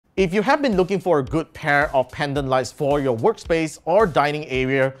If you have been looking for a good pair of pendant lights for your workspace or dining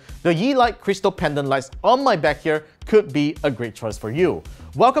area, the Yeelight Crystal Pendant Lights on my back here could be a great choice for you.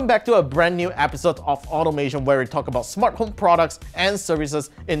 Welcome back to a brand new episode of Automation where we talk about smart home products and services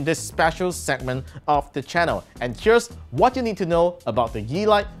in this special segment of the channel. And here's what you need to know about the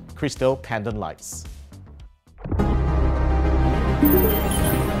Yeelight Crystal Pendant Lights.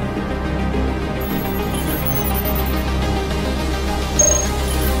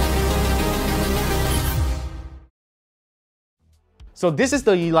 So this is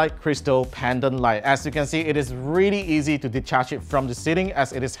the Yeelight Crystal Pendant Light. As you can see, it is really easy to detach it from the ceiling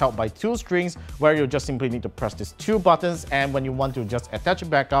as it is held by two strings where you just simply need to press these two buttons, and when you want to just attach it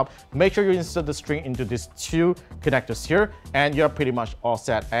back up, make sure you insert the string into these two connectors here and you're pretty much all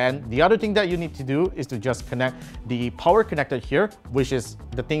set. And the other thing that you need to do is to just connect the power connector here, which is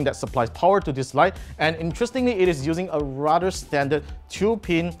the thing that supplies power to this light. And interestingly, it is using a rather standard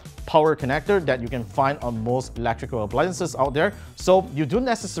 2-pin power connector that you can find on most electrical appliances out there. So you don't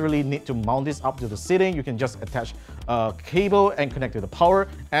necessarily need to mount this up to the ceiling. You can just attach a cable and connect to the power,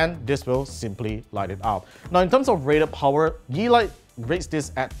 and this will simply light it up. Now, in terms of rated power, Yeelight rates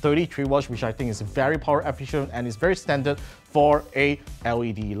this at 33 watts, which I think is very power efficient and is very standard for a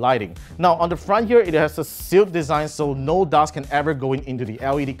LED lighting. Now on the front here, it has a sealed design, so no dust can ever go into the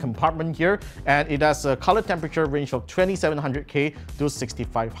LED compartment here, and it has a color temperature range of 2700K to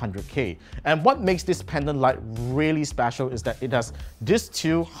 6500K. And what makes this pendant light really special is that it has these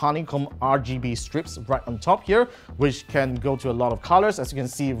two honeycomb RGB strips right on top here, which can go to a lot of colors. As you can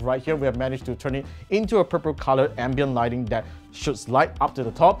see right here, we have managed to turn it into a purple colored ambient lighting that shoots light up to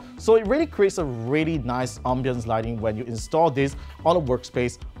the top. So it really creates a really nice ambience lighting when you install this on a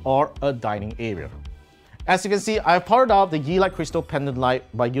workspace or a dining area. As you can see, I've powered up the Yeelight Crystal Pendant Light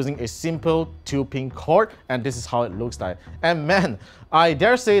by using a simple 2-pin cord, and this is how it looks like. And man, I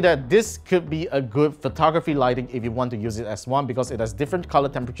dare say that this could be a good photography lighting if you want to use it as one, because it has different color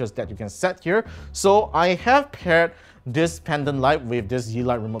temperatures that you can set here. So I have paired this pendant light with this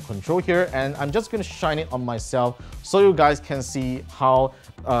Yeelight remote control here, and I'm just going to shine it on myself so you guys can see how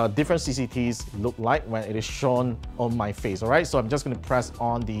different CCTs look like when it is shown on my face. Alright, so I'm just going to press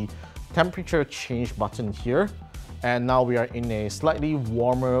on the temperature change button here, and now we are in a slightly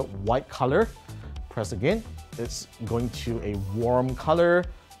warmer white color. Press again, it's going to a warm color,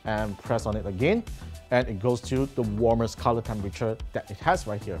 and press on it again, and it goes to the warmest color temperature that it has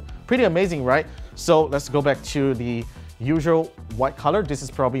right here. Pretty amazing, right? So let's go back to the usual white color. This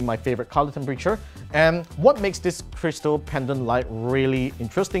is probably my favorite color temperature. And what makes this crystal pendant light really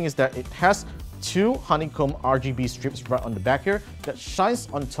interesting is that it has two honeycomb RGB strips right on the back here that shines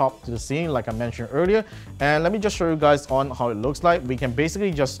on top to the ceiling like I mentioned earlier. And let me just show you guys on how it looks like. We can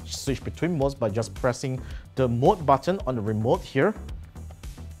basically just switch between modes by just pressing the mode button on the remote here.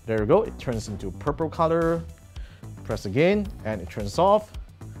 There we go, it turns into purple color. Press again and it turns off.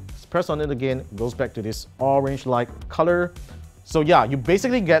 Let's press on it again, it goes back to this orange-like color. So yeah, you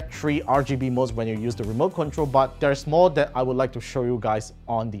basically get 3 RGB modes when you use the remote control, but there's more that I would like to show you guys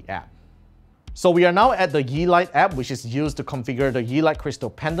on the app. So we are now at the Yeelight app, which is used to configure the Yeelight Crystal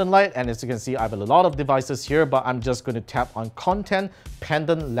Pendant Light. And as you can see, I have a lot of devices here, but I'm just going to tap on Content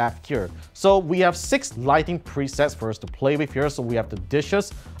Pendant left here. So we have 6 lighting presets for us to play with here. So we have the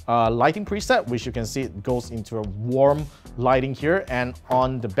dishes lighting preset, which you can see it goes into a warm lighting here. And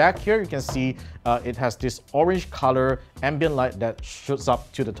on the back here, you can see it has this orange color ambient light that shoots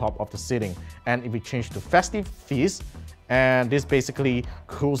up to the top of the ceiling. And if we change to Festive Feast, and this basically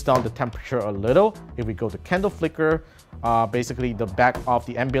cools down the temperature a little. If we go to candle flicker, basically the back of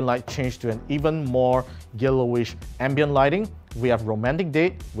the ambient light changed to an even more yellowish ambient lighting. We have romantic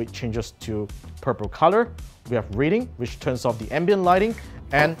date, which changes to purple color. We have reading, which turns off the ambient lighting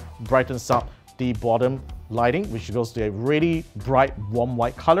and brightens up the bottom lighting, which goes to a really bright warm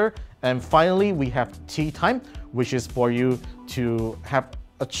white color. And finally, we have tea time, which is for you to have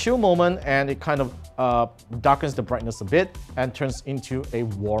a chill moment, and it kind of darkens the brightness a bit and turns into a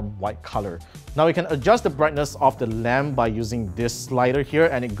warm white color. Now we can adjust the brightness of the lamp by using this slider here,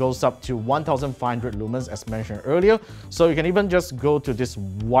 and it goes up to 1500 lumens as mentioned earlier. So you can even just go to this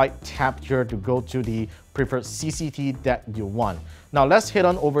white tab here to go to the preferred CCT that you want. Now let's head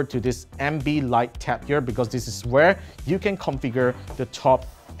on over to this ambient light tab here, because this is where you can configure the top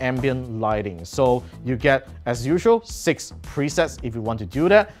ambient lighting. So you get, as usual, 6 presets if you want to do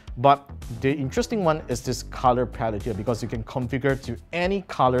that. But the interesting one is this color palette here, because you can configure to any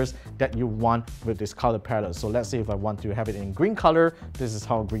colors that you want with this color palette. So let's say if I want to have it in green color, this is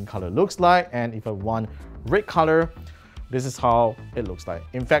how green color looks like. And if I want red color, this is how it looks like.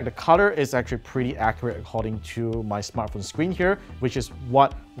 In fact, the color is actually pretty accurate according to my smartphone screen here, which is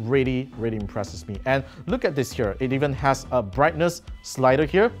what really impresses me. And look at this here. It even has a brightness slider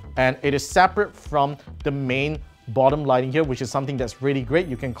here, and it is separate from the main bottom lighting here, which is something that's really great.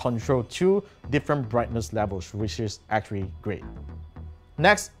 You can control 2 different brightness levels, which is actually great.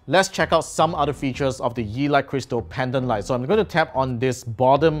 Next, let's check out some other features of the Yeelight Crystal Pendant Light. So I'm going to tap on this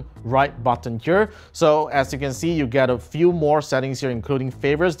bottom right button here. So as you can see, you get a few more settings here, including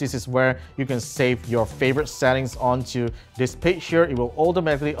favorites. This is where you can save your favorite settings onto this page here. It will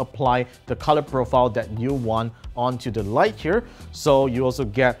automatically apply the color profile that you want onto the light here. So you also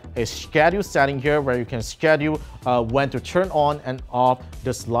get a schedule setting here where you can schedule when to turn on and off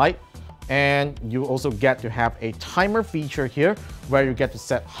this light. And you also get to have a timer feature here where you get to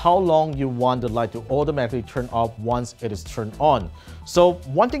set how long you want the light to automatically turn off once it is turned on. So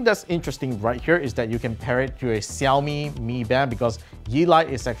one thing that's interesting right here is that you can pair it to a Xiaomi Mi Band, because Yeelight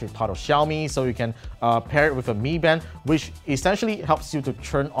is actually part of Xiaomi, so you can pair it with a Mi Band, which essentially helps you to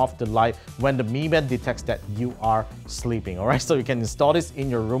turn off the light when the Mi Band detects that you are sleeping. All right, so you can install this in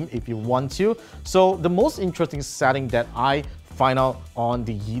your room if you want to. So the most interesting setting that I find out on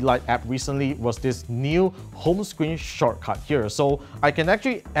the Yeelight app recently was this new home screen shortcut here. So I can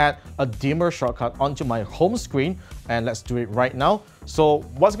actually add a dimmer shortcut onto my home screen, and let's do it right now. So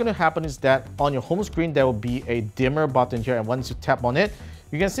what's going to happen is that on your home screen there will be a dimmer button here, and once you tap on it,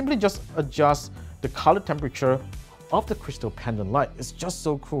 you can simply just adjust the color temperature of the crystal pendant light. It's just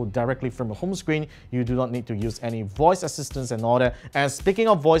so cool directly from the home screen. You do not need to use any voice assistants and all that. And speaking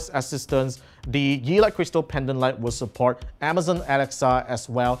of voice assistants, the Yeelight Crystal Pendant Light will support Amazon Alexa as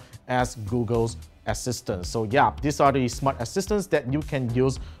well as Google's Assistant. So yeah, these are the smart assistants that you can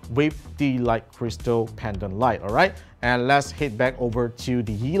use with the Yeelight Crystal Pendant Light. All right, and let's head back over to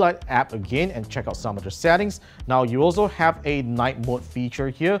the Yeelight app again and check out some of the settings. Now you also have a night mode feature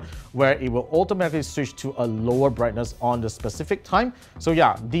here where it will automatically switch to a lower brightness on the specific time. So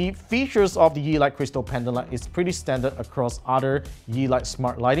yeah, the features of the Yeelight Crystal Pendant Light is pretty standard across other Yeelight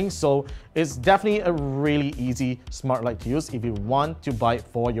smart lighting. So it's definitely a really easy smart light to use if you want to buy it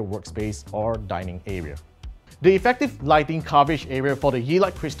for your workspace or dining area. The effective lighting coverage area for the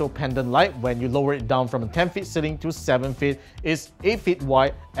Yeelight Crystal Pendant Light, when you lower it down from a 10 feet ceiling to 7 feet, is 8 feet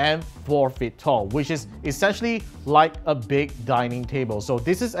wide and 4 feet tall, which is essentially like a big dining table. So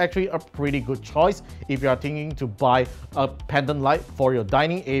this is actually a pretty good choice if you are thinking to buy a pendant light for your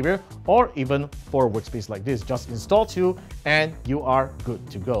dining area or even for a workspace like this. Just install 2 and you are good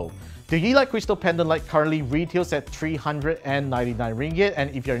to go. The Yeelight Crystal Pendant Light currently retails at 399 ringgit, and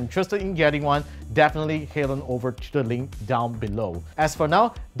if you're interested in getting one, definitely head on over to the link down below. As for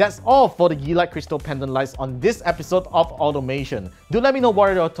now, that's all for the Yeelight Crystal Pendant Lights on this episode of Automation. Do let me know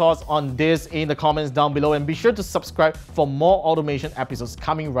what are your thoughts on this in the comments down below, and be sure to subscribe for more automation episodes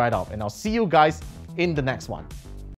coming right up. And I'll see you guys in the next one.